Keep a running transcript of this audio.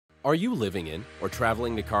Are you living in or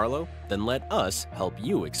traveling to Carlow? Then let us help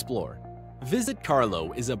you explore. Visit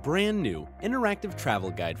Carlow is a brand new, interactive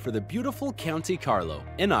travel guide for the beautiful County Carlow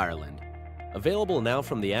in Ireland. Available now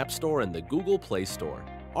from the App Store and the Google Play Store.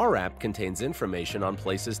 Our app contains information on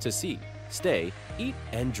places to see, stay, eat,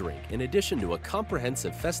 and drink, in addition to a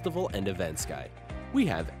comprehensive festival and events guide. We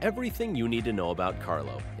have everything you need to know about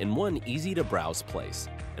Carlow in one easy-to-browse place.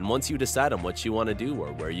 And once you decide on what you want to do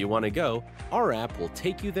or where you want to go, our app will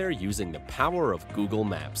take you there using the power of Google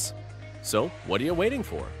Maps. So, what are you waiting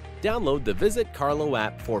for? Download the Visit Carlow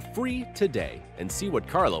app for free today and see what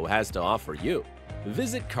Carlow has to offer you.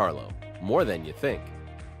 Visit Carlow, more than you think.